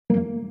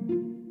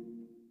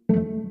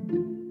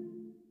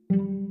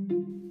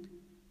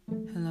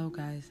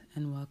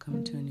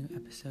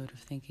episode of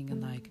Thinking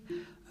Alike,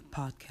 a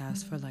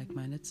podcast for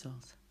like-minded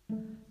souls.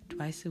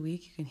 Twice a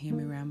week, you can hear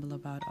me ramble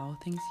about all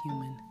things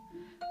human.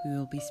 We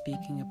will be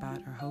speaking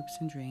about our hopes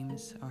and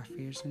dreams, our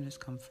fears and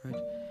discomfort,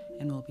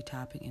 and we'll be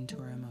tapping into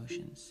our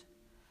emotions.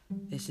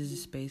 This is a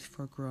space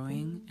for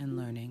growing and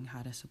learning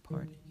how to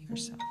support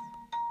yourself.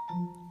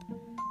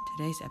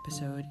 Today's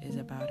episode is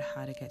about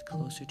how to get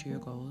closer to your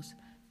goals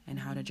and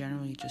how to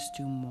generally just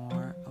do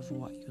more of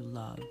what you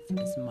love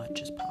as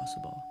much as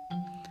possible.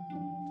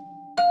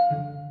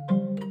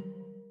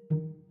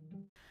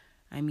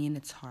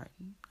 It's hard.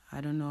 I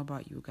don't know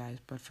about you guys,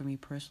 but for me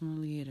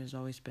personally, it has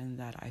always been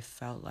that I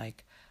felt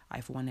like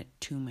I've wanted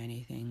too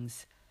many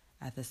things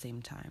at the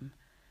same time.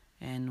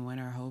 And when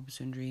our hopes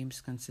and dreams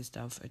consist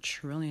of a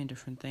trillion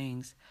different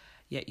things,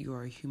 yet you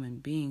are a human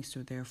being,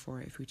 so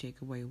therefore if you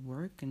take away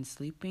work and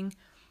sleeping,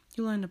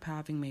 you'll end up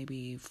having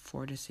maybe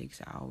 4 to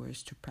 6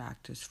 hours to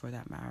practice for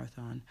that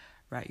marathon,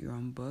 write your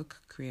own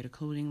book, create a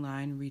clothing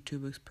line, read 2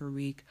 books per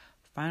week,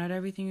 find out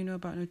everything you know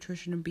about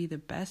nutrition and be the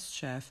best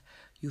chef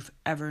you've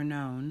ever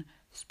known,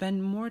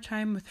 spend more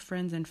time with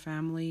friends and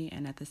family,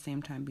 and at the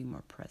same time be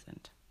more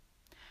present.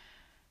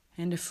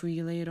 And if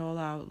we lay it all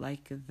out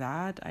like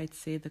that, I'd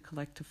say the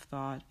collective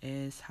thought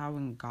is, how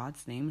in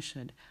God's name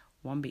should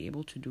one be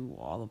able to do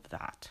all of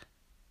that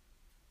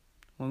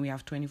when we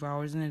have 24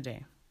 hours in a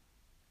day?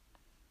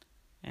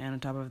 And on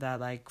top of that,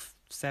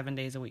 7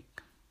 days a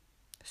week.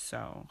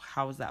 So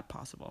how is that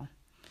possible?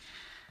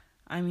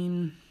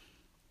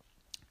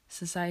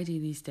 Society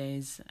these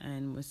days,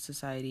 and with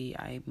society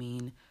I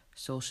mean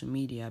social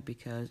media,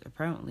 because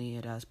apparently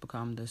it has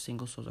become the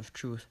single source of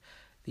truth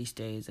these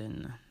days,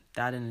 and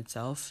that in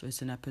itself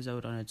is an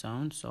episode on its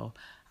own, so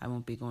I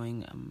won't be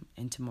going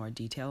into more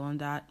detail on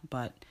that.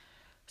 But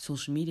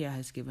social media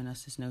has given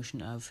us this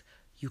notion of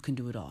you can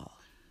do it all.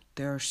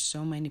 There are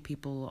so many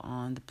people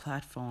on the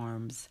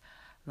platforms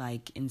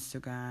like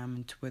Instagram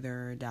and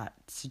Twitter that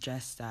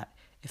suggest that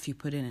if you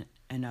put in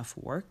enough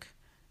work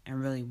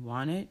and really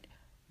want it,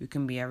 you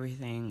can be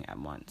everything at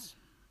once,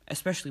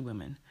 especially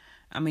women.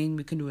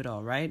 We can do it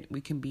all, right?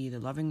 We can be the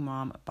loving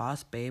mom, a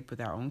boss babe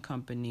with our own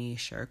company,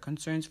 share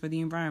concerns for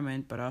the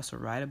environment, but also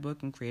write a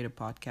book and create a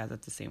podcast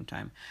at the same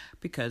time,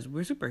 because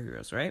we're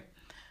superheroes, right?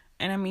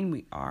 And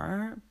we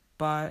are,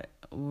 but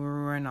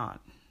we're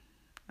not.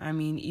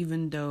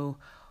 Even though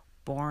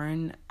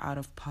born out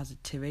of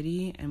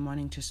positivity and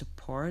wanting to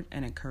support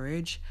and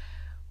encourage,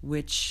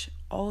 which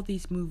all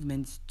these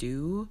movements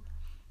do,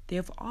 they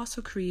have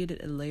also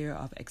created a layer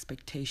of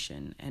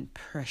expectation and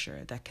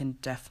pressure that can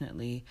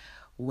definitely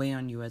weigh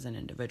on you as an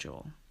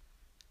individual.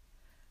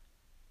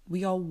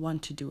 We all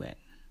want to do it.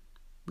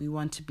 We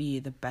want to be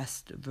the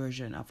best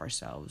version of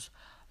ourselves,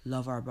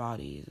 love our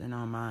bodies and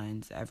our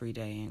minds every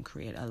day, and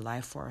create a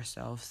life for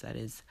ourselves that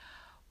is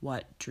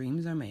what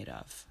dreams are made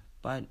of.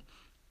 But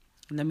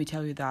let me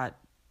tell you that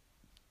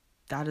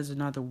is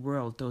another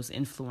world those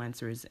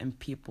influencers and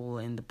people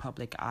in the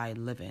public eye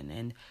live in.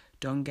 And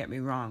don't get me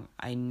wrong,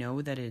 I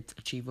know that it's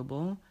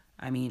achievable.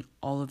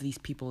 All of these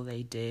people,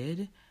 they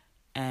did.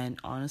 And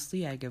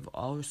honestly, I give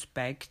all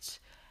respect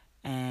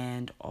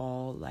and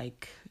all the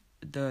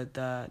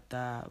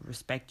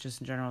respect just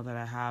in general that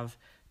I have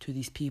to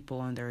these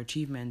people and their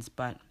achievements.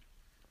 But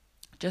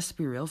just to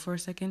be real for a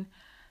second,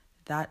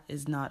 that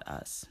is not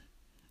us.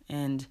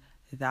 And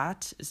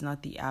that is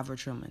not the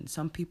average woman.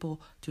 Some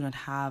people do not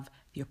have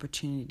the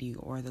opportunity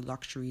or the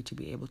luxury to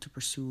be able to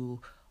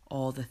pursue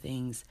all the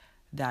things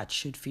that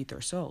should feed their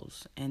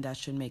souls and that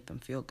should make them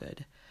feel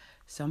good.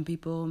 Some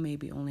people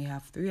maybe only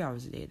have 3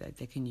 hours a day that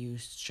they can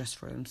use just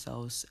for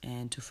themselves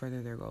and to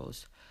further their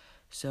goals.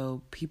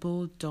 So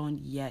people don't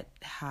yet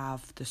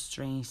have the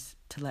strength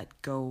to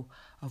let go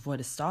of what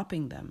is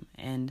stopping them.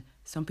 And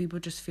some people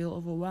just feel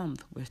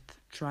overwhelmed with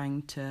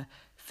trying to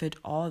fit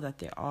all that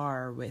they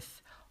are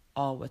with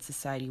all what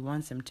society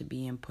wants them to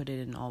be and put it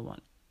in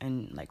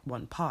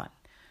one pot,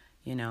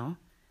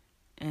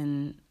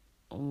 And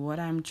what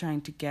I'm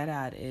trying to get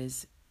at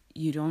is,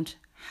 you don't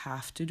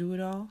have to do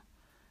it all.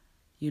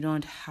 You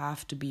don't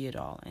have to be it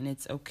all. And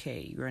it's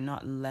okay. You're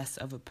not less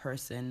of a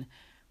person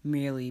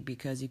merely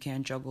because you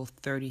can't juggle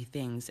 30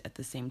 things at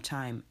the same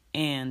time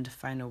and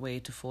find a way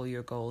to follow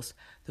your goals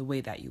the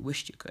way that you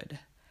wished you could.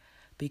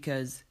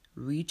 Because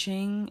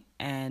reaching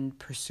and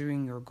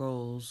pursuing your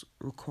goals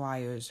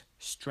requires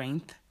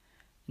strength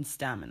and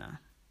stamina.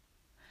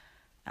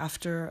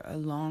 After a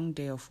long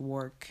day of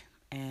work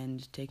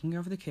and taking care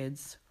of the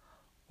kids,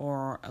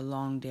 or a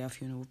long day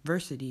of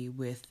university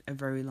with a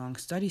very long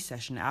study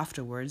session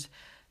afterwards,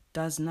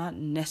 does not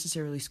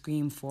necessarily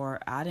scream for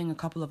adding a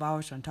couple of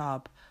hours on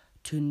top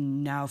to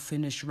now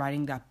finish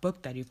writing that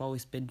book that you've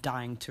always been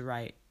dying to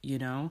write,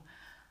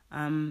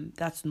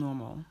 That's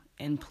normal.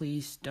 And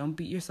please don't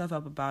beat yourself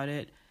up about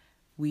it.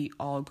 We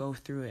all go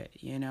through it,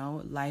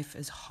 Life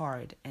is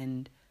hard,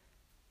 and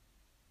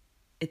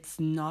it's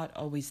not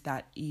always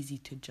that easy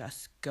to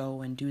just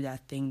go and do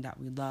that thing that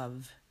we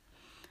love.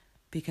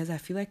 Because I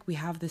feel like we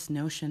have this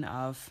notion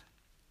of,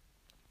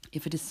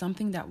 if it is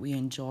something that we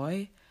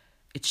enjoy,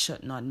 it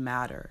should not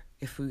matter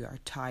if we are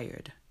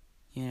tired,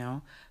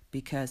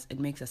 because it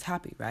makes us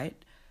happy, right?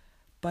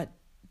 But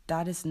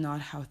that is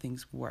not how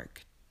things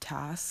work.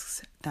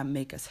 Tasks that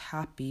make us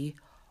happy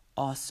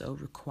also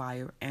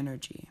require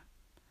energy.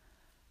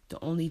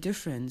 The only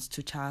difference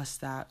to tasks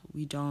that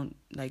we don't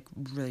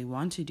really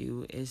want to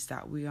do is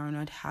that we are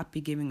not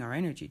happy giving our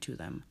energy to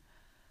them.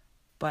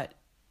 But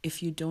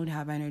if you don't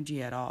have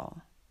energy at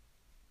all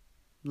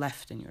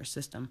left in your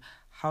system,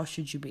 how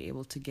should you be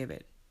able to give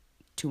it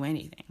to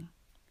anything,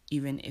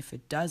 even if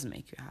it does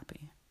make you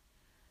happy?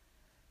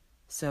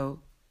 So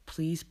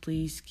please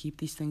keep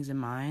these things in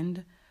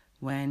mind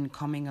when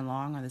coming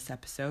along on this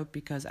episode,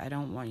 because I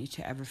don't want you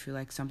to ever feel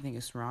like something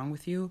is wrong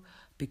with you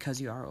because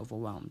you are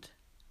overwhelmed.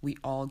 We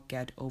all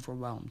get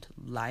overwhelmed.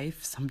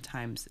 Life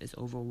sometimes is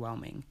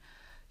overwhelming.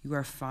 You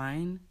are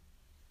fine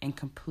and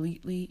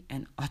completely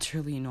and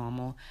utterly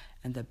normal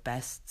in the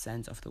best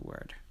sense of the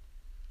word.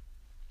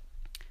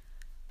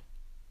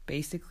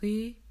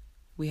 Basically,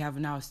 we have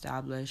now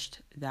established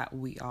that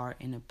we are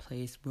in a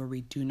place where we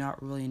do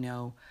not really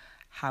know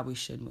how we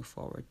should move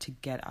forward to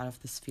get out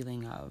of this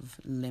feeling of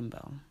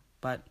limbo.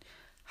 But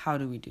how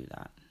do we do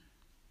that?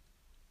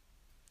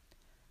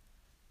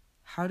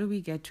 How do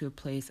we get to a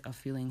place of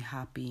feeling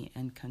happy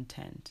and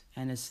content,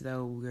 and as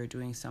though we're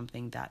doing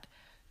something that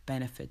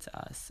benefits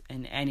us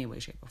in any way,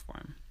 shape, or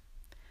form?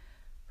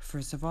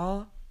 First of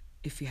all,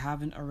 if you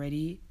haven't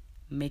already,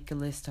 make a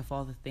list of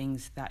all the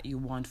things that you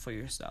want for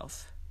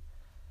yourself.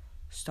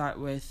 Start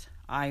with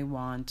I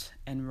want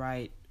and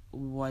write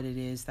what it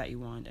is that you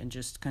want, and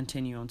just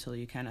continue until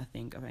you cannot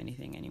think of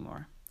anything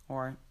anymore.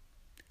 Or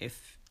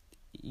if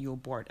you're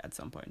bored at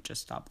some point,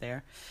 just stop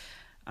there.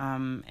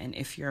 And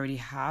if you already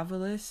have a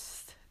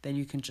list, then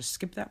you can just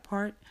skip that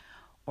part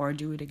or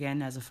do it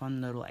again as a fun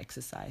little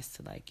exercise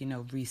to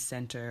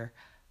recenter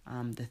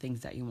the things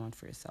that you want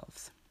for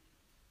yourselves.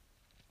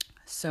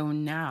 So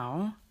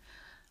now,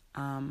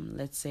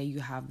 let's say you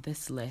have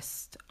this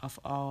list of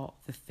all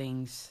the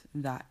things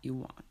that you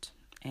want,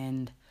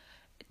 and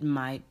it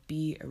might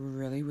be a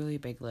really, really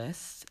big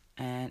list,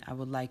 and I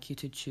would like you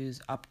to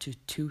choose up to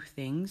 2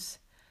 things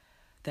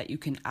that you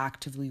can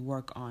actively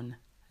work on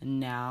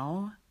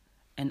now,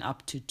 and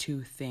up to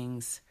 2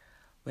 things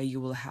where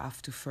you will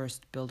have to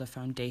first build a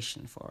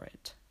foundation for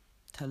it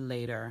to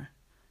later,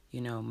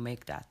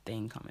 make that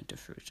thing come into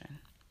fruition.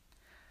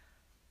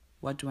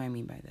 What do I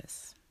mean by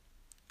this?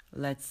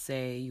 Let's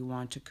say you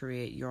want to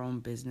create your own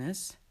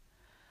business.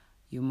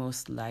 You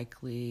most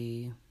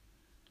likely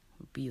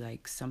would be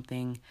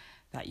something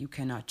that you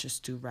cannot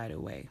just do right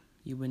away.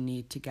 You would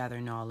need to gather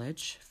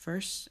knowledge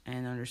first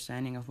and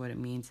understanding of what it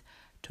means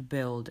to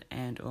build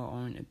and or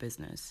own a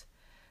business.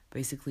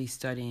 Basically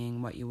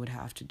studying what you would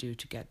have to do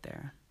to get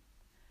there.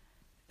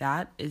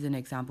 That is an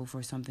example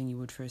for something you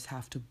would first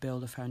have to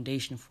build a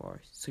foundation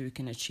for so you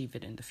can achieve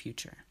it in the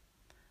future.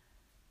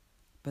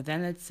 But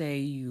then let's say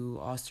you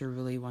also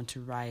really want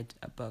to write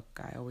a book.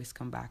 I always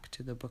come back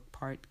to the book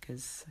part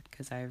because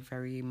I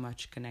very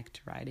much connect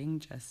to writing,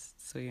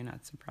 just so you're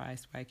not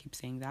surprised why I keep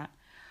saying that.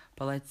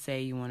 But let's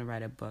say you want to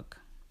write a book.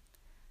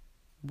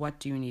 What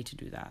do you need to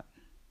do that?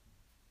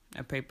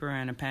 A paper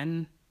and a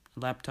pen, a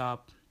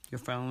laptop, your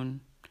phone,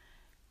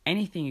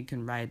 anything you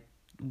can write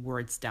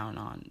words down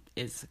on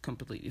is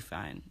completely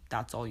fine.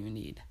 That's all you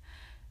need.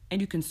 And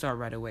you can start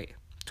right away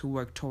to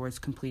work towards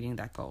completing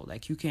that goal.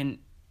 You can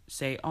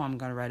say, I'm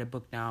going to write a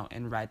book now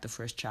and write the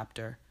first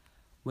chapter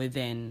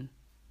within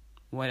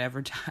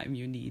whatever time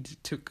you need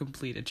to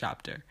complete a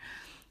chapter,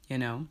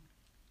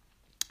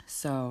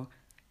 So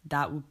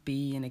that would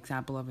be an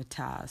example of a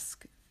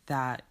task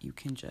that you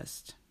can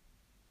just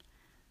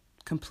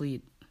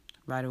complete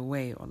right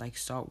away or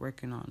start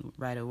working on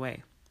right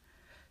away.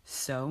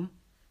 So,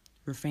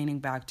 refraining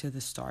back to the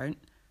start,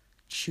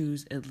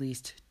 choose at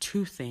least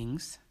 2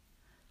 things.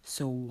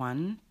 So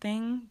one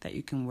thing that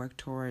you can work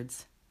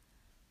towards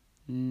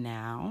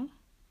now,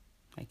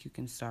 you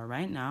can start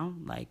right now,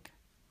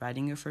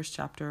 writing your first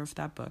chapter of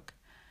that book.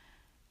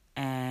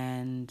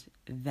 And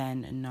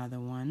then another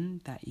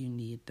one that you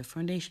need the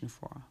foundation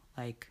for,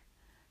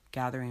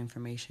 gathering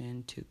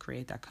information to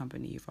create that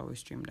company you've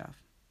always dreamed of.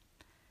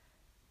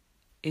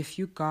 If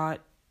you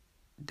got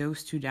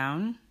those 2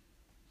 down,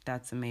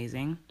 that's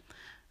amazing.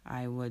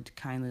 I would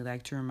kindly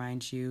like to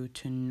remind you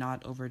to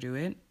not overdo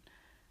it,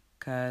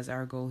 because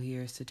our goal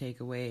here is to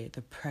take away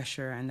the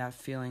pressure and that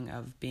feeling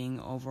of being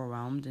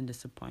overwhelmed and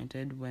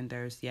disappointed when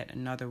there's yet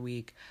another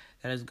week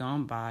that has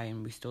gone by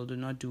and we still did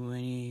not do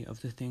any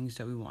of the things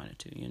that we wanted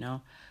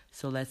to,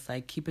 So let's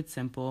keep it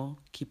simple,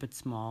 keep it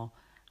small,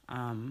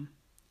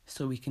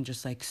 so we can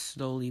just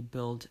slowly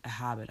build a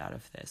habit out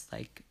of this.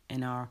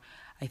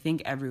 I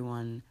think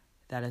everyone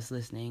that is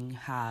listening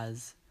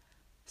has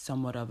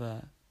somewhat of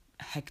a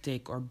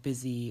hectic or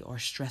busy or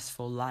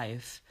stressful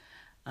life,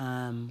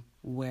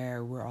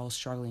 where we're all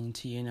struggling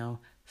to,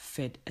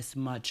 fit as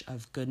much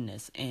of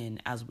goodness in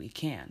as we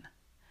can.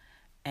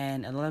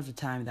 And a lot of the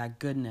time that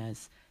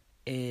goodness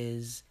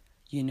is,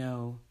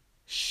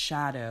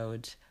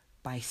 shadowed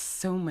by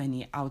so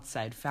many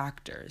outside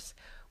factors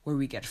where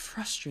we get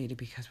frustrated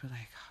because we're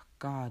oh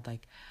God,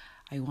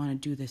 I want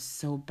to do this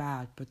so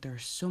bad, but there are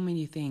so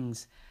many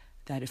things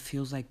that it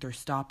feels like they're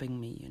stopping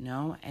me,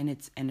 and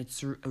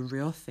it's a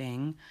real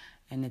thing,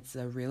 and it's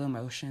a real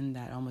emotion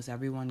that almost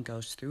everyone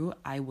goes through,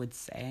 I would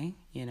say,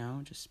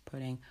 just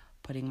putting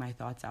my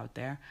thoughts out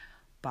there.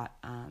 But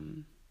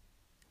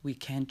we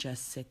can't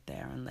just sit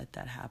there and let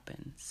that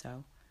happen.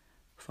 So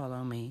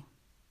follow me,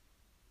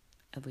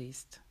 at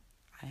least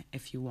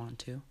if you want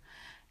to.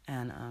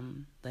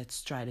 And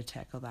let's try to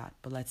tackle that.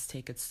 But let's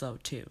take it slow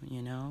too,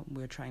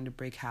 We're trying to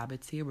break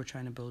habits here. We're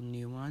trying to build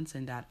new ones.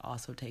 And that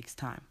also takes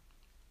time.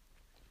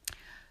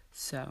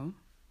 So,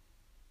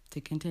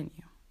 to continue.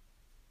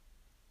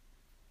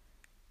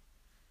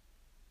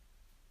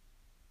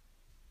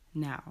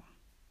 Now,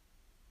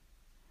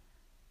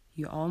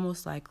 you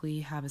almost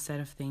likely have a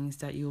set of things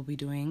that you will be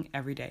doing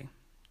every day,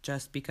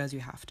 just because you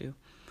have to.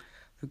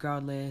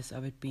 Regardless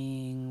of it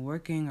being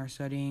working or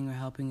studying or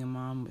helping your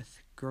mom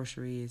with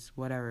groceries,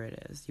 whatever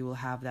it is, you will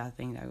have that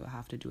thing that you'll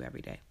have to do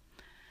every day.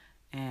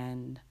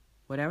 And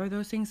whatever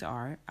those things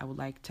are, I would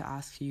like to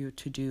ask you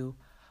to do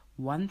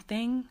one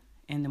thing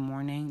in the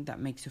morning that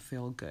makes you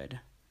feel good,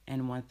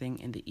 and one thing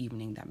in the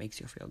evening that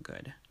makes you feel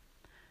good.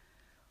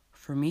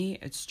 For me,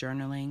 it's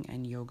journaling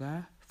and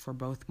yoga for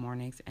both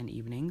mornings and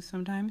evenings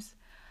sometimes.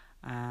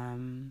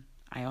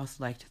 I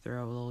also like to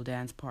throw a little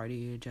dance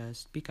party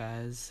just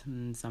because.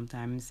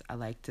 Sometimes I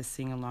like to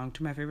sing along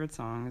to my favorite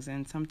songs,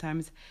 and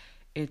sometimes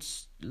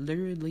it's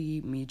literally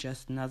me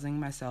just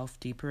nuzzling myself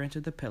deeper into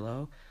the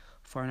pillow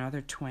for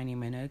another 20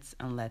 minutes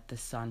and let the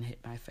sun hit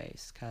my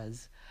face,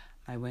 because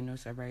my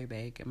windows are very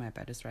big and my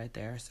bed is right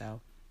there, so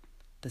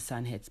the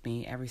sun hits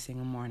me every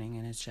single morning,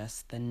 and it's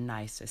just the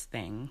nicest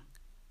thing.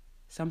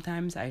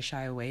 Sometimes I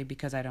shy away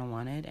because I don't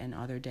want it, and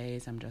other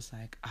days I'm just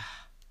like,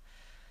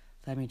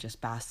 let me just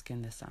bask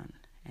in the sun.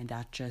 And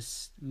that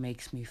just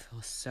makes me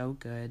feel so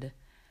good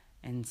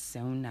and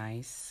so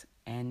nice,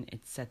 and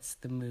it sets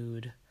the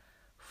mood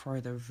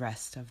for the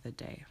rest of the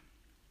day.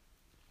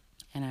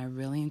 And I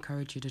really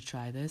encourage you to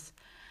try this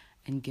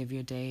and give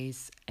your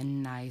days a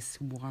nice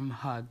warm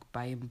hug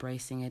by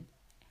embracing it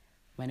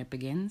when it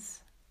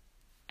begins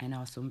and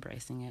also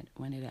embracing it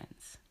when it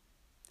ends.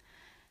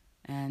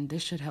 And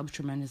this should help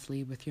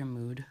tremendously with your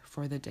mood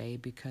for the day,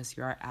 because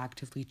you are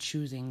actively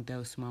choosing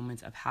those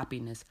moments of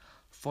happiness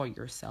for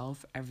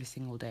yourself every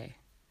single day.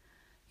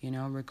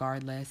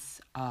 Regardless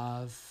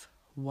of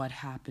what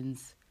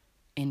happens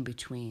in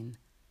between,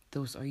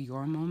 those are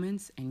your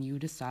moments, and you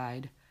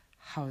decide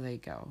how they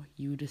go.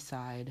 You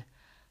decide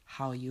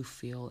how you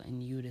feel,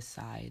 and you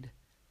decide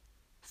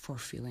for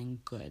feeling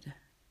good.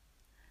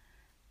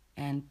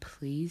 And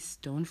please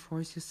don't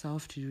force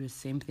yourself to do the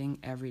same thing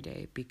every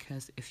day,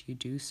 because if you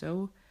do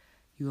so,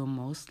 you will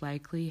most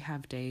likely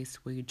have days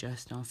where you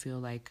just don't feel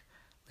like,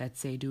 let's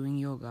say, doing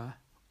yoga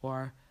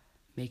or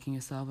making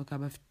yourself a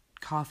cup of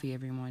coffee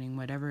every morning,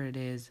 whatever it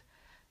is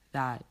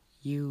that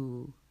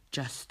you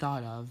just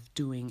thought of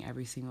doing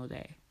every single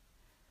day.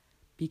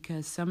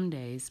 Because some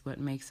days what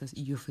makes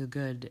you feel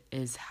good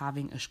is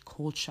having a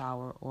cold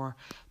shower, or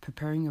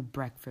preparing your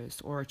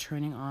breakfast, or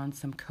turning on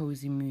some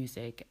cozy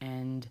music,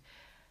 and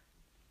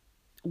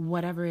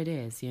whatever it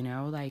is,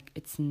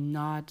 it's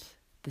not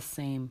the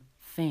same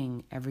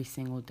thing every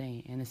single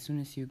day. And as soon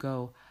as you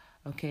go,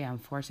 okay, I'm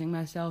forcing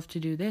myself to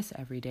do this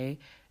every day,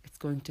 it's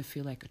going to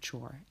feel like a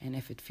chore. And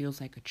if it feels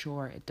like a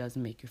chore, it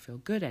doesn't make you feel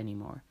good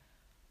anymore.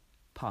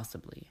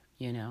 Possibly,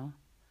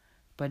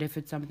 But if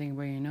it's something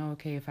where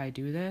okay, if I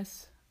do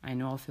this, I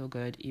know I'll feel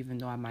good, even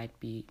though I might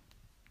be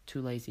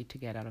too lazy to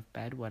get out of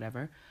bed,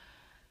 whatever.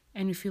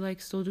 And if you like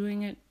still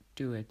doing it,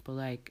 do it. But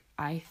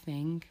I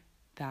think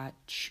that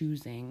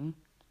choosing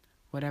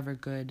whatever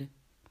good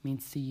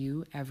means to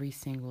you every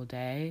single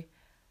day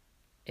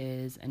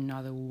is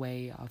another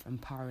way of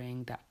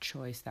empowering that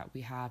choice that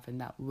we have,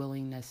 and that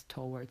willingness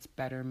towards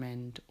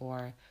betterment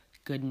or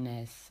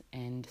goodness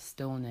and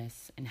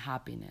stillness and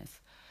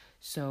happiness.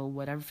 So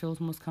whatever feels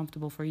most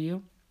comfortable for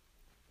you,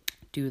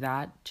 do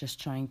that.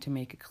 Just trying to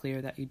make it clear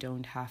that you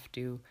don't have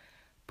to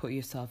put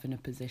yourself in a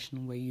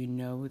position where you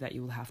know that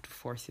you will have to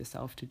force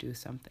yourself to do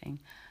something.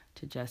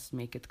 To just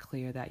make it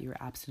clear that you're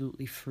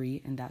absolutely free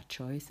in that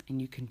choice,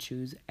 and you can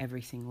choose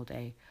every single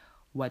day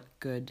what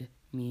good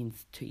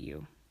means to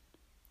you.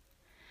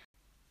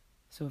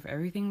 So if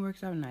everything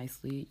works out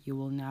nicely, you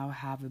will now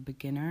have a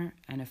beginner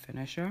and a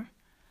finisher.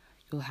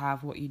 You'll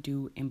have what you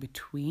do in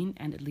between,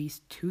 and at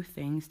least two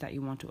things that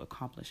you want to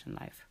accomplish in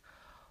life.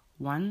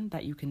 One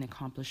that you can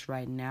accomplish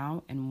right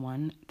now, and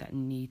one that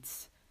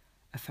needs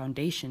a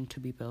foundation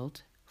to be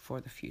built for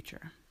the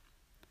future.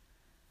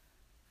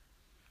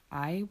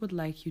 I would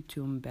like you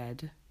to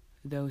embed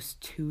those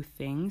two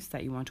things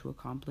that you want to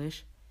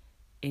accomplish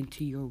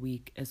into your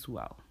week as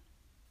well.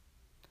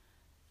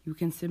 You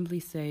can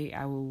simply say,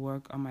 I will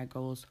work on my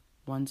goals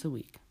once a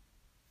week.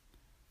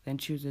 Then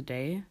choose a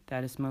day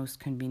that is most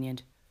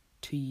convenient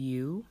to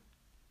you.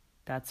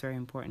 That's very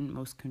important,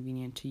 most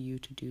convenient to you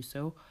to do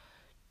so.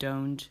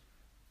 Don't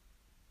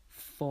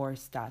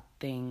force that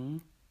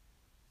thing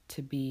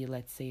to be,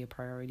 let's say, a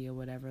priority or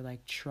whatever.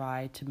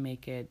 Try to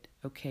make it,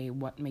 okay,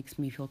 what makes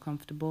me feel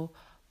comfortable,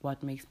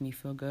 what makes me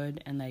feel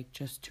good, and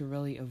just to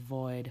really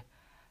avoid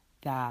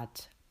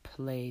that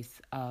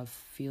place of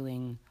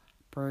feeling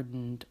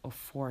burdened or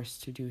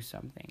forced to do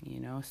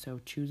something. So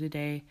choose a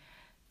day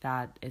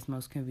that is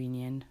most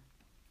convenient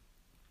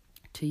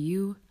to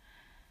you.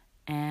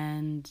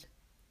 And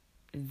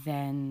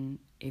then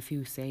if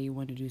you say you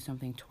want to do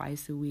something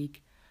twice a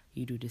week,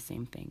 you do the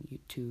same thing.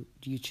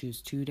 You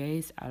choose 2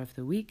 days out of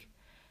the week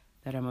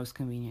that are most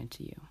convenient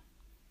to you.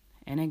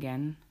 And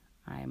again,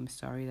 I'm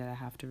sorry that I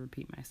have to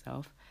repeat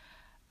myself.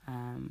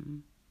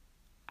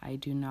 I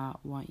do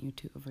not want you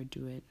to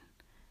overdo it.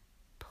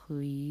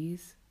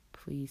 Please,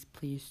 please,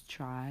 please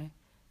try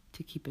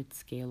to keep it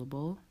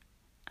scalable.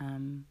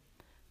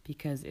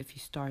 Because if you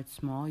start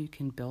small, you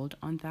can build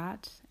on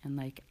that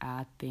and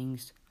add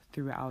things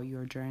throughout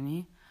your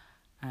journey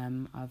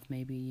of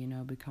maybe,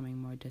 becoming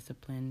more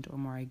disciplined or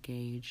more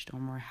engaged or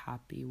more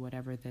happy,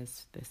 whatever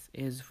this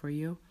is for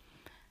you.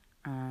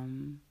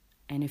 And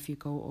if you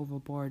go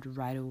overboard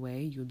right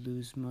away, you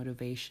lose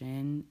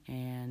motivation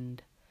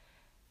and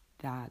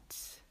that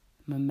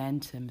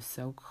momentum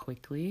so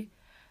quickly.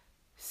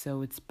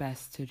 So it's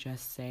best to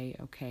just say,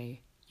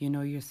 okay, you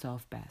know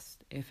yourself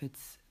best. If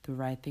it's the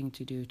right thing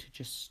to do to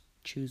just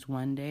choose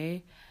one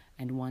day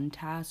and one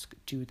task,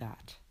 do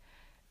that.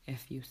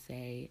 If you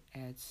say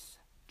it's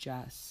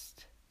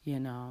just, you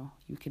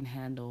can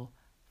handle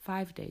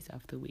 5 days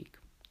of the week,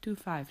 do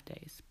 5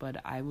 days. But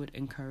I would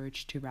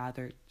encourage to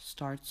rather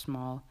start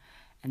small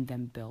and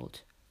then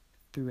build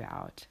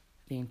throughout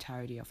the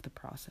entirety of the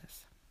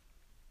process.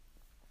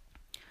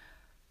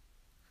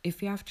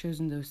 If you have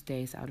chosen those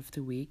days out of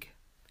the week,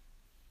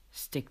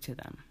 stick to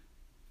them.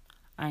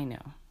 I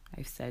know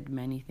I've said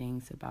many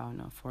things about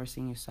not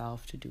forcing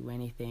yourself to do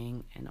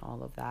anything and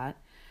all of that,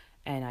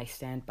 and I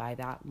stand by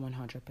that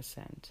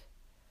 100%.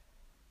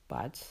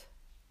 But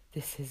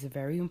this is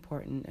very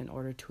important in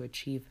order to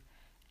achieve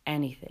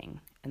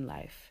anything in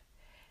life.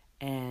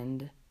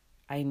 And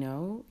I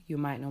know you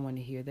might not want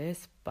to hear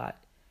this,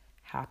 but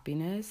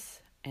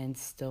happiness and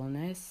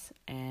stillness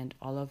and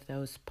all of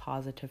those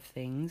positive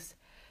things,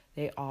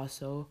 they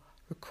also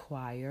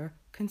require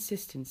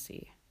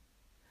consistency.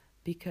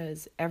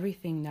 Because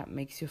everything that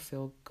makes you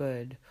feel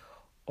good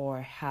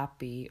or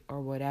happy or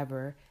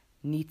whatever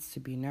needs to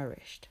be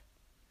nourished.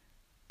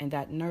 And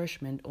that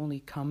nourishment only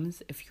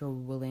comes if you're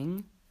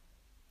willing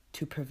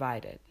to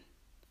provide it.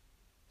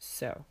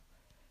 So,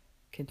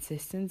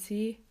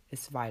 consistency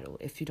is vital.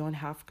 If you don't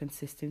have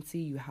consistency,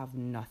 you have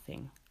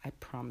nothing. I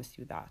promise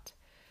you that.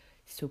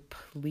 So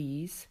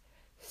please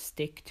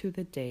stick to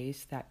the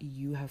days that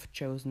you have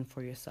chosen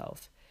for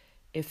yourself.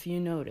 If you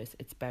notice,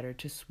 it's better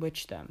to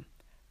switch them.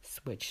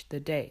 Switch the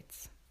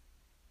dates.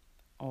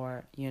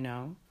 Or,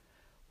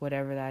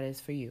 whatever that is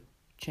for you.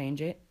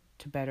 Change it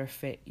to better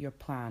fit your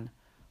plan.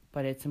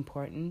 But it's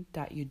important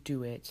that you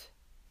do it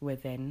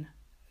within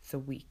the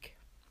week.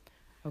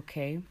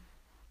 Okay?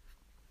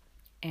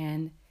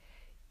 And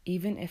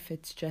even if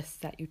it's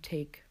just that you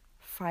take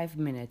 5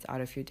 minutes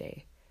out of your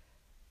day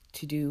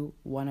to do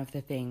one of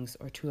the things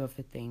or two of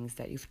the things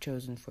that you've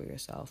chosen for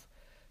yourself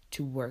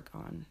to work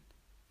on.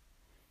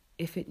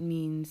 If it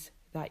means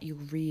that you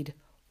read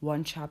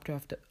one chapter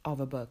of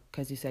a book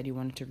because you said you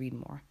wanted to read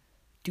more,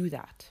 do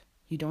that.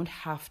 You don't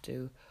have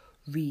to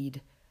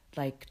read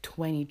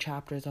 20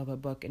 chapters of a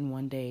book in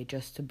one day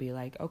just to be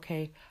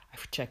okay,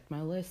 I've checked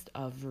my list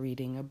of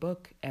reading a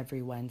book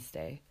every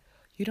Wednesday.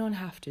 You don't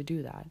have to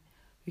do that.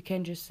 You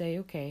can just say,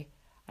 okay,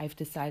 I've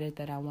decided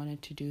that I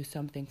wanted to do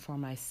something for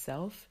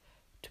myself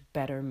to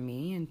better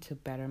me and to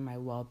better my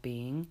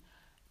well-being.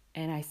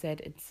 And I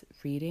said it's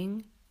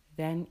reading.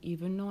 Then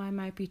even though I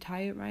might be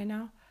tired right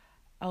now,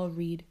 I'll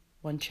read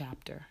one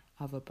chapter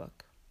of a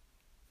book.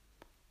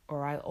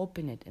 Or I'll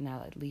open it and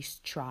I'll at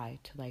least try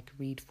to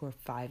read for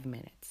 5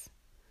 minutes.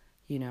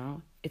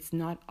 It's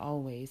not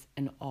always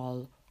an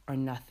all or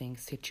nothing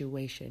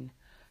situation.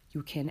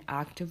 You can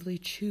actively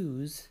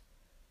choose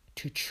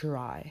to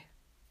try.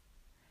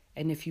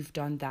 And if you've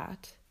done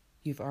that,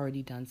 you've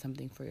already done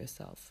something for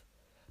yourself.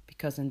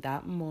 Because in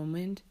that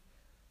moment,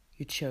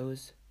 you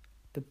chose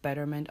the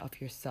betterment of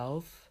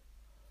yourself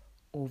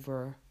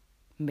over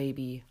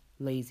maybe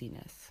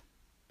laziness.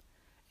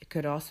 It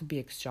could also be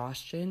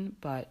exhaustion,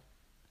 but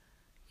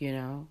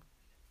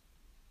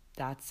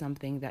that's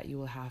something that you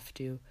will have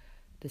to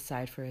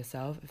decide for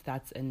yourself if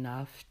that's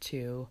enough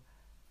to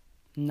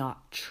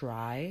not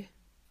try.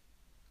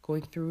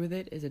 Going through with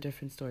it is a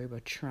different story,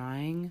 but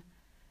trying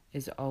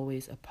is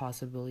always a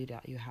possibility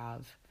that you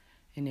have.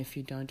 And if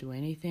you don't do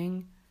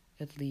anything,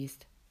 at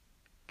least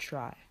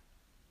try.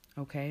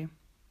 Okay?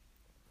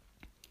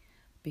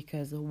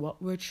 Because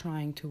what we're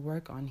trying to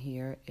work on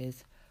here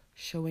is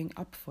showing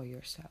up for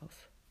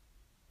yourself.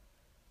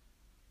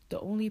 The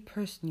only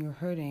person you're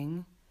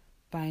hurting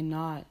by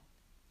not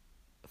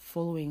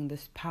following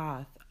this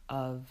path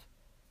of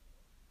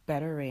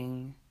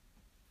bettering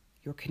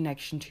your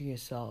connection to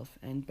yourself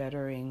and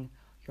bettering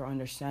your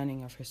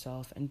understanding of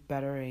yourself and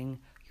bettering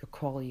your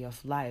quality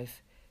of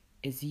life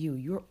is you.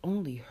 You're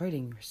only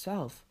hurting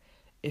yourself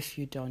if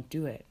you don't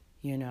do it,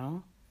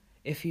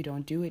 If you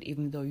don't do it,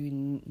 even though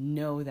you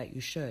know that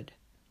you should.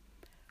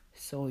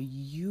 So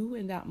you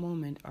in that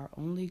moment are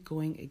only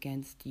going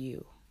against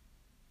you.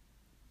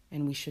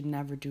 And we should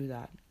never do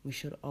that. We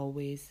should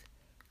always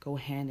go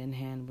hand in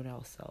hand with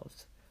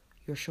ourselves.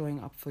 You're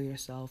showing up for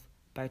yourself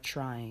by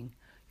trying.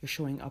 You're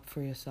showing up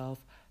for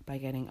yourself by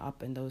getting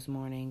up in those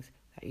mornings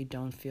that you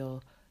don't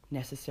feel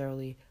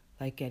necessarily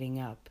like getting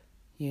up,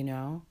 you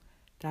know?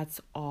 That's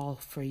all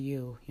for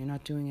you. You're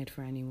not doing it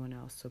for anyone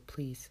else. So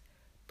please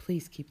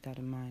keep that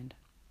in mind.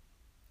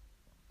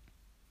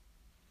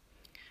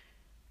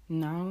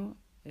 Now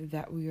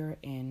that we are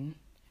in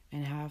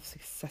and have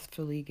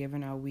successfully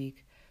given our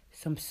week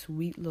some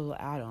sweet little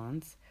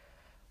add-ons,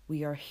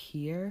 we are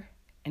here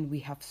and we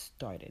have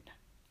started.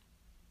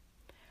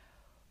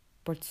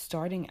 But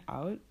starting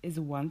out is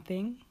one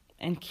thing,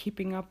 and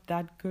keeping up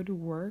that good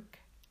work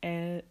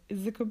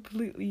is a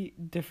completely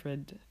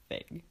different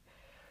thing.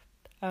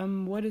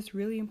 What is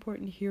really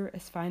important here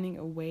is finding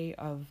a way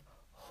of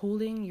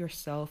holding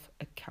yourself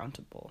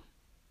accountable.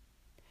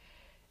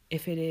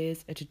 If it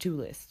is a to-do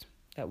list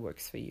that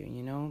works for you,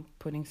 you know,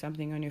 putting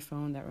something on your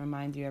phone that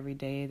reminds you every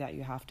day that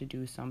you have to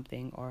do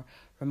something, or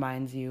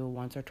reminds you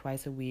once or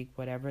twice a week,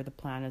 whatever the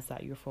plan is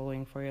that you're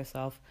following for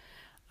yourself.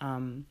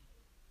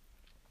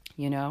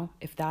 You know,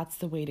 if that's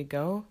the way to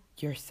go,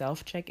 your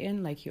self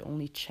check-in, like you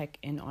only check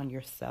in on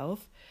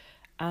yourself,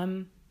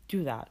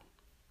 do that.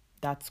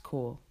 That's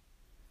cool.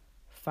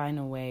 Find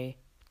a way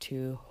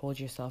to hold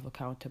yourself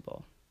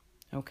accountable.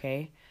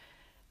 Okay?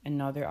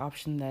 Another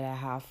option that I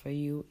have for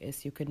you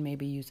is you could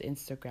maybe use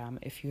Instagram.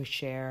 If you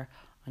share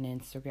on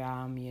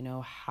Instagram, you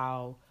know,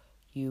 how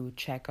you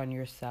check on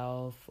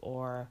yourself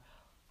or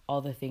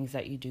all the things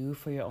that you do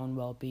for your own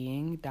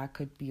well-being, that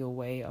could be a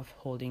way of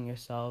holding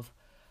yourself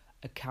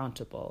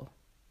accountable.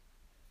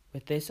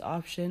 With this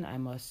option, I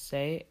must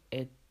say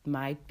it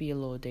might be a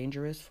little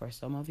dangerous for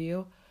some of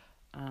you.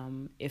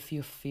 If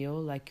you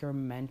feel like you're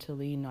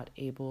mentally not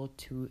able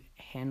to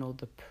handle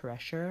the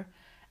pressure,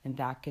 and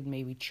that could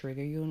maybe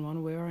trigger you in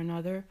one way or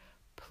another,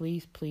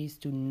 please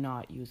do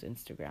not use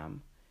Instagram.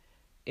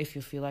 If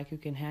you feel like you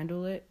can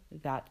handle it,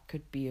 that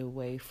could be a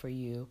way for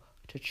you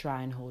to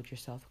try and hold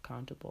yourself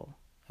accountable,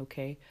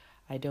 okay?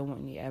 I don't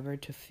want you ever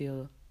to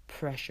feel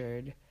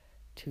pressured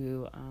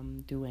to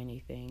do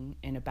anything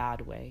in a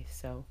bad way.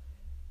 So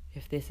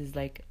if this is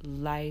like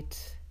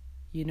light,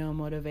 you know,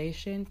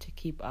 motivation to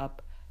keep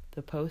up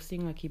the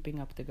posting or keeping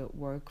up the good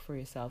work for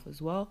yourself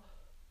as well,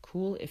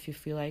 cool. If you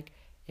feel like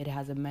it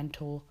has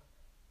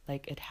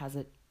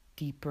a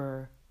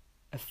deeper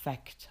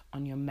effect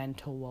on your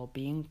mental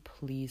well-being,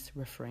 please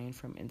refrain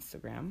from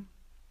Instagram.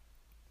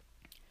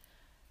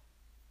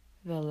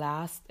 The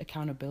last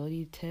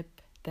accountability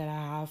tip that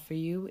I have for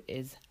you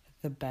is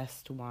the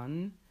best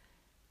one,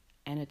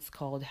 and it's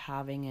called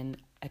having an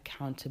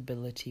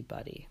accountability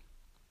buddy.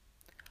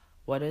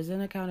 What is an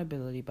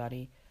accountability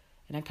buddy?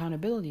 An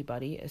accountability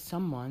buddy is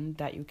someone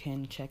that you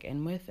can check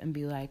in with and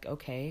be like,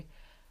 okay,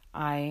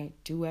 I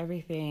do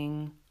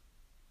everything,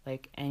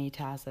 like any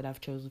task that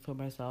I've chosen for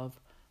myself,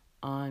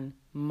 on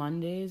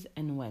Mondays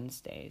and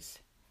Wednesdays.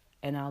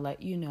 And I'll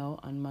let you know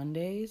on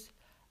Mondays,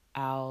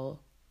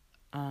 I'll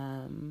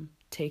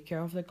take care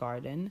of the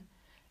garden.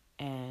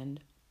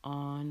 And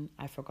on,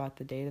 I forgot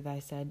the date that I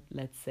said,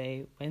 let's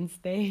say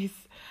Wednesdays,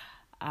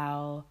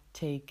 I'll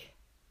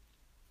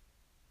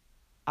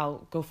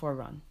go for a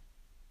run.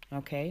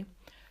 Okay?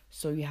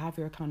 So you have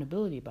your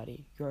accountability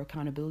buddy. Your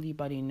accountability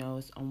buddy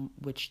knows on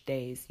which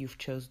days you've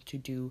chosen to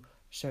do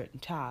certain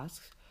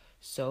tasks.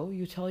 So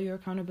you tell your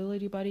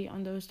accountability buddy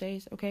on those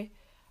days, okay,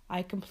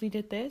 I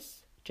completed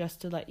this, just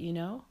to let you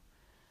know.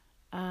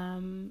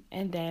 And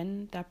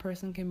then that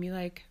person can be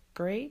like,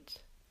 great,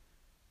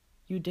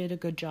 you did a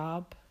good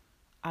job.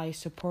 I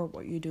support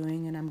what you're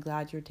doing and I'm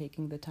glad you're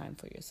taking the time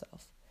for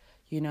yourself.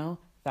 You know,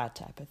 that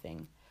type of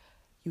thing.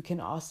 You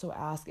can also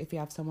ask, if you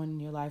have someone in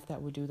your life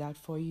that would do that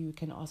for you, you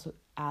can also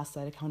ask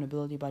that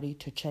accountability buddy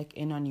to check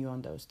in on you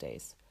on those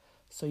days,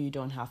 so you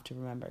don't have to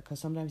remember, because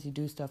sometimes you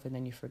do stuff and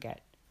then you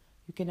forget.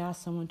 You can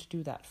ask someone to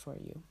do that for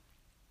you.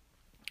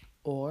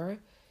 Or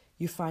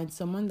you find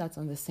someone that's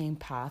on the same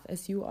path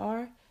as you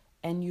are,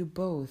 and you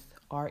both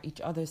are each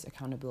other's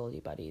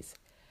accountability buddies.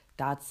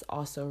 That's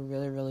also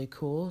really, really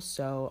cool.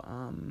 So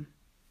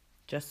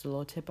just a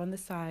little tip on the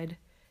side,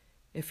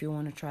 if you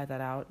want to try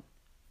that out,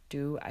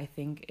 I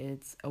think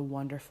it's a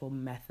wonderful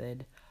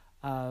method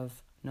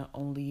of not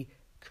only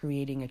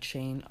creating a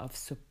chain of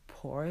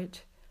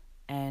support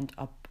and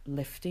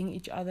uplifting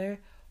each other,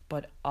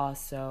 but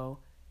also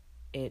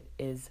it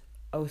is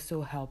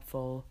also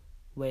helpful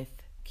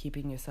with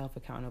keeping yourself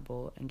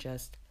accountable and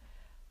just,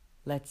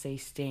 let's say,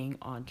 staying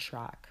on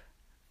track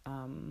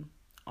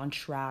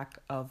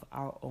of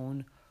our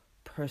own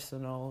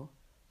personal,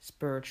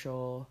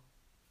 spiritual,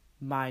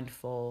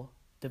 mindful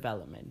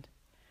development,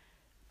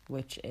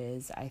 which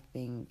is, I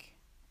think,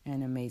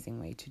 an amazing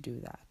way to do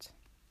that.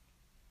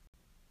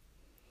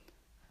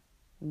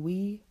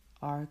 We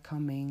are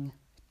coming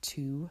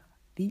to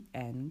the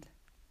end.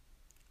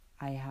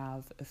 I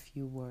have a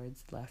few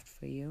words left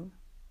for you.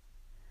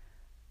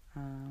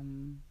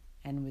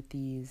 And with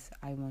these,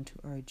 I want to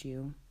urge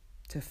you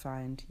to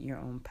find your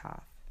own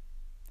path.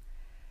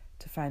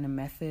 to find a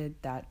method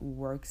that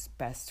works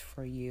best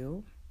for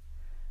you.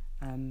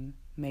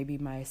 Maybe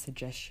my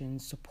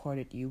suggestions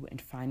supported you in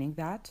finding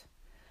that.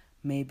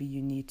 Maybe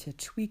you need to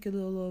tweak it a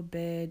little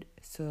bit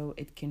so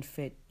it can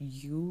fit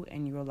you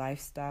and your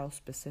lifestyle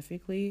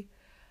specifically,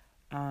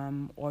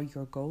 or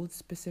your goals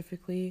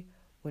specifically.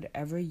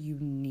 Whatever you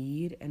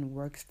need and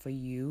works for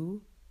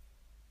you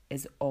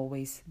is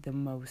always the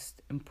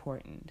most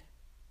important.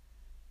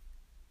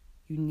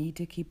 You need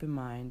to keep in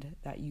mind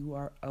that you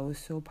are oh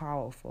so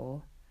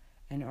powerful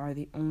and are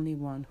the only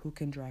one who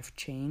can drive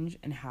change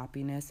and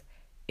happiness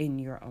in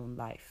your own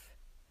life.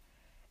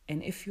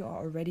 And if you are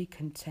already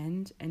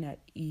content and at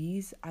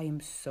ease, I am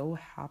so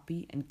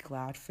happy and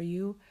glad for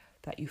you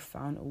that you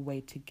found a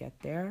way to get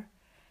there.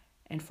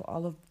 And for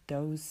all of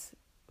those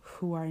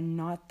who are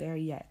not there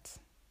yet,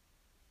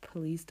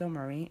 please don't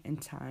worry. In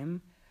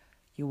time,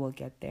 you will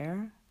get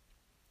there.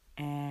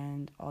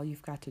 And all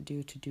you've got to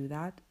do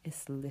that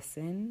is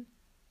listen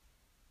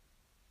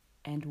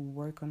and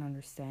work on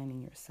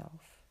understanding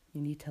yourself.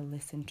 You need to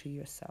listen to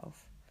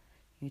yourself.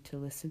 You need to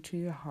listen to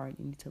your heart.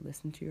 You need to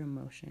listen to your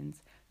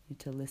emotions. You need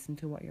to listen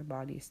to what your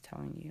body is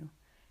telling you.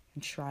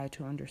 And try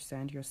to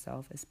understand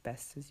yourself as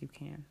best as you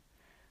can.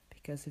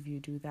 Because if you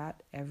do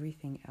that,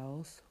 everything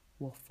else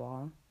will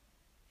fall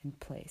in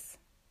place.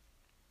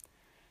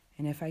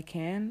 And if I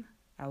can,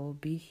 I will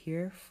be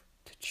here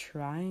to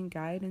try and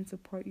guide and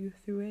support you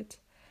through it.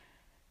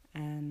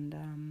 And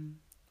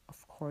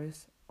of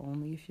course,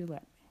 only if you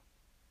let me.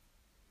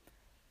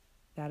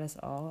 That is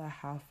all I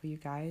have for you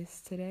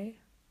guys today.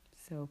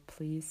 So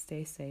please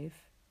stay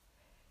safe.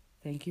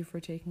 Thank you for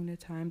taking the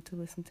time to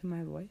listen to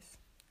my voice.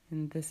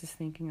 And this is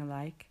Thinking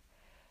Alike,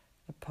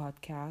 a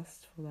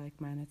podcast for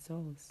like-minded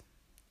souls.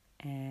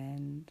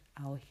 And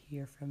I'll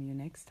hear from you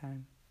next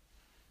time.